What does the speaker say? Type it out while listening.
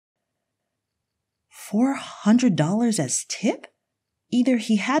$400 as tip? Either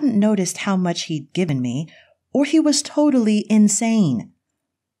he hadn't noticed how much he'd given me, or he was totally insane.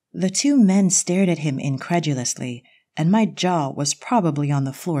 The two men stared at him incredulously, and my jaw was probably on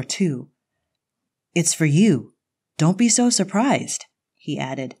the floor too. "It's for you. Don't be so surprised," he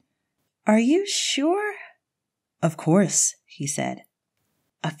added. "Are you sure?" "Of course," he said.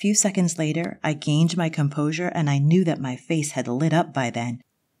 A few seconds later, I gained my composure and I knew that my face had lit up by then.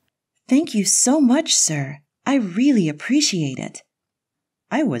 "Thank you so much, sir. I really appreciate it."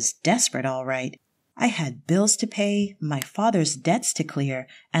 I was desperate, all right. I had bills to pay, my father's debts to clear,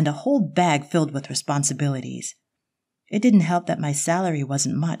 and a whole bag filled with responsibilities. It didn't help that my salary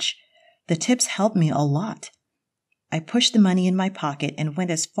wasn't much. The tips helped me a lot. I pushed the money in my pocket and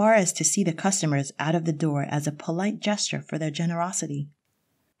went as far as to see the customers out of the door as a polite gesture for their generosity.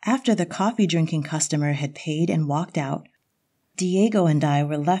 After the coffee-drinking customer had paid and walked out, Diego and I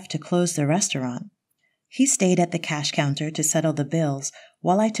were left to close the restaurant. He stayed at the cash counter to settle the bills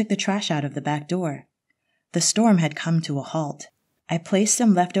while I took the trash out of the back door. The storm had come to a halt. I placed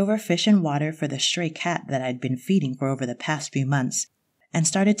some leftover fish and water for the stray cat that I'd been feeding for over the past few months and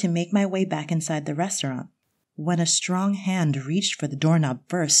started to make my way back inside the restaurant when a strong hand reached for the doorknob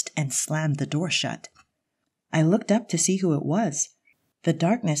first and slammed the door shut. I looked up to see who it was. The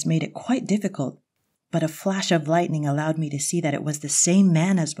darkness made it quite difficult, but a flash of lightning allowed me to see that it was the same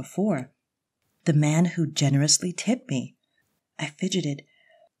man as before. The man who generously tipped me. I fidgeted.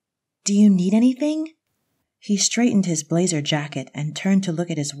 "Do you need anything?" He straightened his blazer jacket and turned to look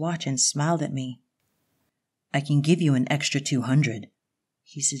at his watch and smiled at me. "I can give you an extra $200,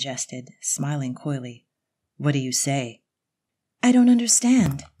 he suggested, smiling coyly. "What do you say?" "I don't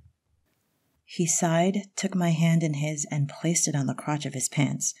understand." He sighed, took my hand in his, and placed it on the crotch of his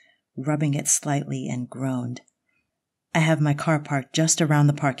pants, rubbing it slightly, and groaned. "I have my car parked just around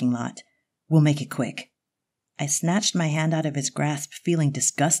the parking lot. We'll make it quick." I snatched my hand out of his grasp, feeling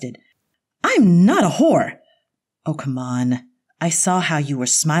disgusted. "I'm not a whore!" "Oh, come on. I saw how you were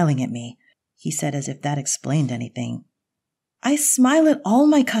smiling at me," he said as if that explained anything. "I smile at all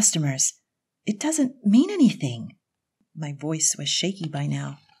my customers. It doesn't mean anything." My voice was shaky by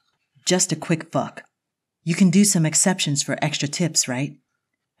now. "Just a quick fuck. You can do some exceptions for extra tips, right?"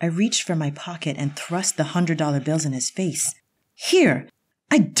 I reached for my pocket and thrust the $100 bills in his face. "Here!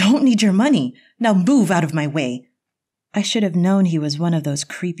 I don't need your money. Now move out of my way." I should have known he was one of those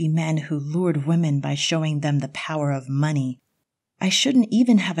creepy men who lured women by showing them the power of money. I shouldn't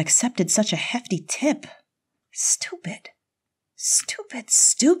even have accepted such a hefty tip. Stupid. Stupid,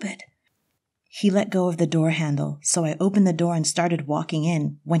 stupid. He let go of the door handle, so I opened the door and started walking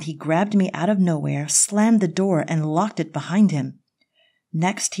in when he grabbed me out of nowhere, slammed the door, and locked it behind him.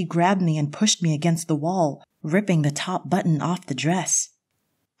 Next, he grabbed me and pushed me against the wall, ripping the top button off the dress.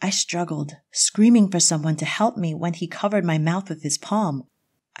 I struggled, screaming for someone to help me when he covered my mouth with his palm.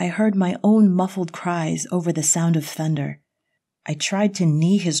 I heard my own muffled cries over the sound of thunder. I tried to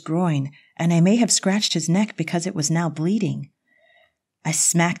knee his groin, and I may have scratched his neck because it was now bleeding. I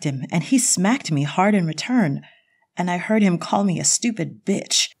smacked him, and he smacked me hard in return, and I heard him call me a stupid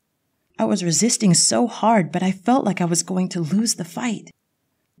bitch. I was resisting so hard, but I felt like I was going to lose the fight.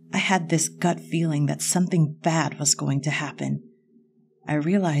 I had this gut feeling that something bad was going to happen. I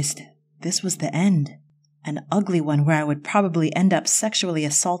realized this was the end, an ugly one where I would probably end up sexually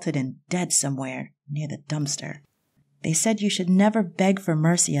assaulted and dead somewhere near the dumpster. They said you should never beg for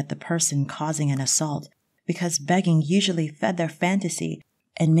mercy at the person causing an assault, because begging usually fed their fantasy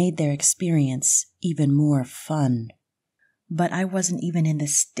and made their experience even more fun. But I wasn't even in the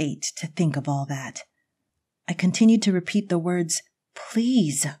state to think of all that. I continued to repeat the words,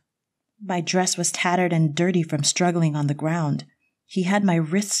 "Please." My dress was tattered and dirty from struggling on the ground. He had my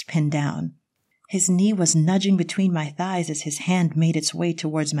wrists pinned down. His knee was nudging between my thighs as his hand made its way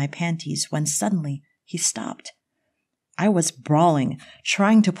towards my panties when suddenly he stopped. I was brawling,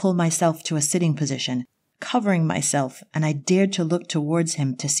 trying to pull myself to a sitting position, covering myself, and I dared to look towards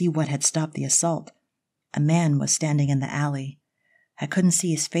him to see what had stopped the assault. A man was standing in the alley. I couldn't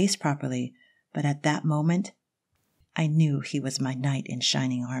see his face properly, but at that moment, I knew he was my knight in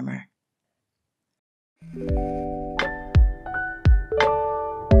shining armor.